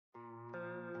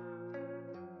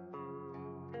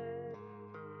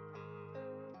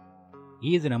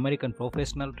He is an American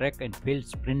professional track and field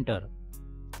sprinter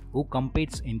who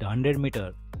competes in the 100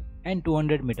 meter and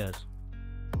 200 meters.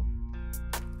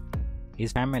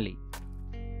 His family.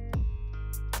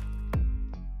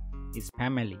 His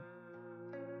family.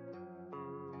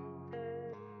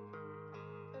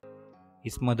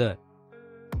 His mother.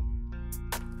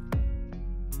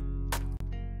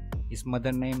 His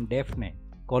mother named Daphne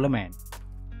Coleman.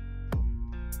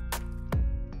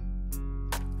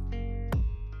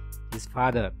 His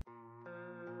father.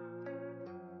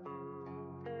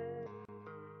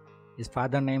 His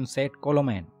father named Seth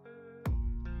Coleman.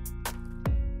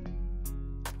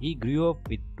 He grew up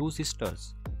with two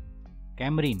sisters,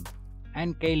 Cameron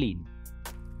and Kaylin.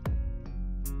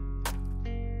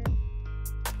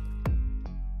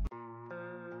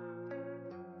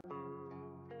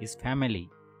 His family.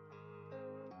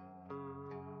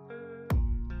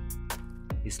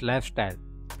 His lifestyle.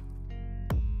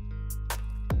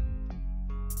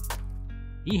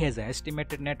 He has an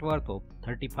estimated net worth of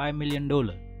 $35 million.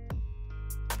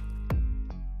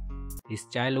 His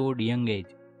childhood young age.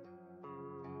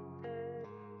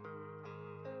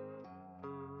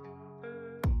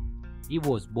 He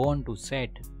was born to Seth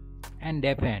and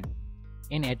Daphne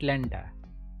in Atlanta,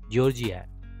 Georgia.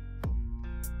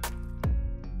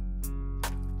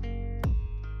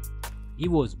 He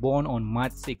was born on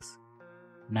March 6,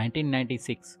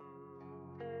 1996.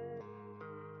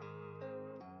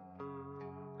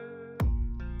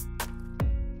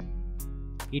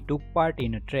 He took part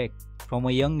in a track from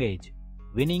a young age,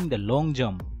 winning the long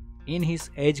jump in his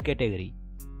age category.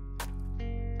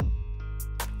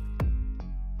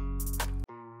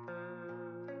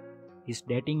 His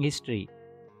dating history.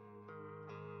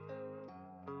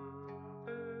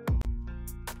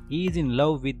 He is in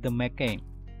love with the Micaiah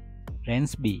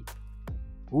Ransby,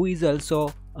 who is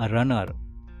also a runner.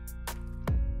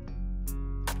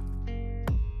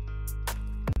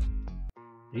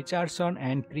 Richardson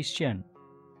and Christian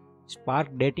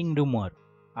sparked dating rumor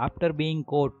after being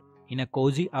caught in a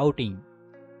cozy outing.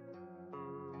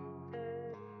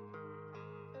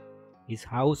 His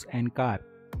house and car.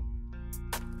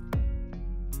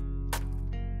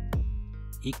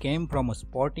 He came from a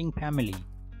sporting family,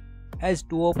 as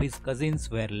two of his cousins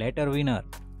were later winners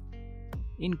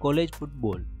in college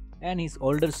football, and his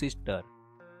older sister,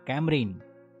 Cameron,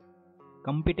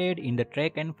 competed in the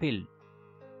track and field.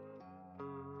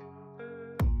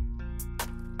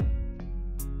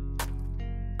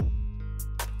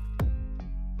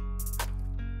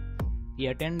 He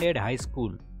attended high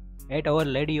school at Our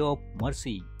Lady of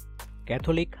Mercy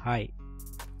Catholic High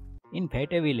in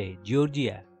Fayetteville,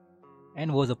 Georgia,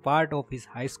 and was a part of his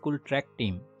high school track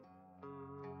team.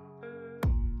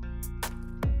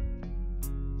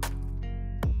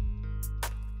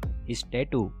 His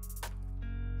tattoo.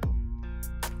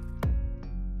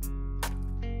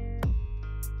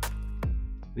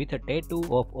 With a tattoo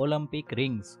of Olympic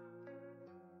rings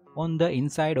on the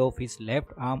inside of his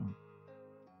left arm,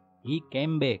 he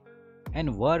came back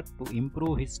and worked to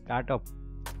improve his startup.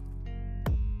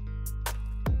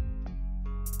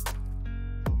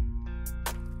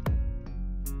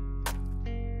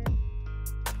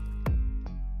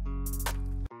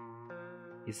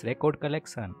 His record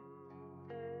collection.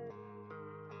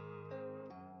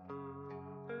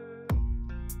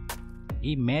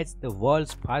 He matched the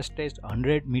world's fastest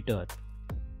 100 meter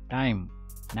time,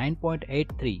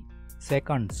 9.83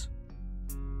 seconds.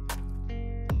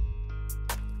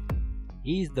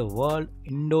 He is the world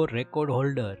indoor record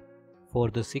holder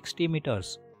for the 60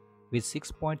 meters with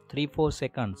 6.34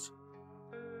 seconds.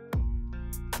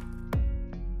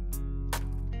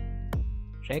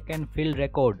 Track and field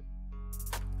record.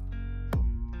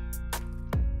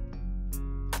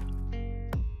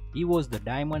 He was the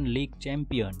Diamond League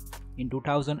champion in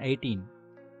 2018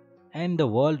 and the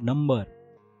world number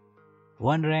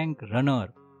 1 ranked runner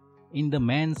in the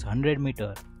men's 100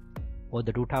 meter for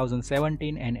the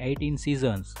 2017 and 18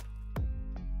 seasons.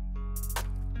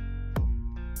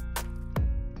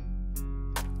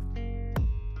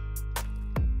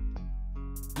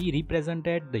 He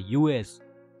represented the US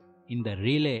in the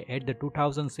relay at the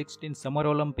 2016 Summer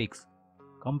Olympics,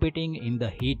 competing in the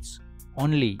heats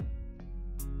only.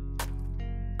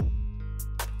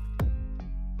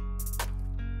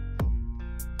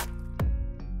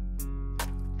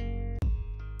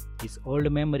 His old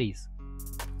memories.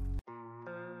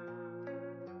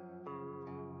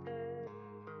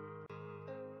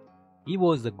 He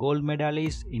was the gold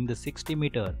medalist in the 60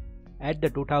 meter at the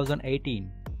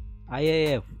 2018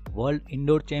 IAF World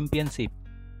Indoor Championship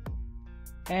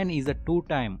and is a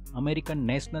two-time American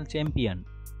national champion.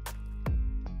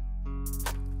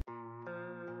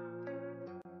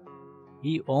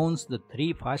 He owns the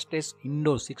 3 fastest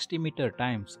indoor 60-meter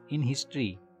times in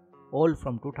history, all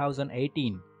from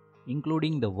 2018,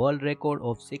 including the world record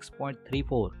of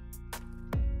 6.34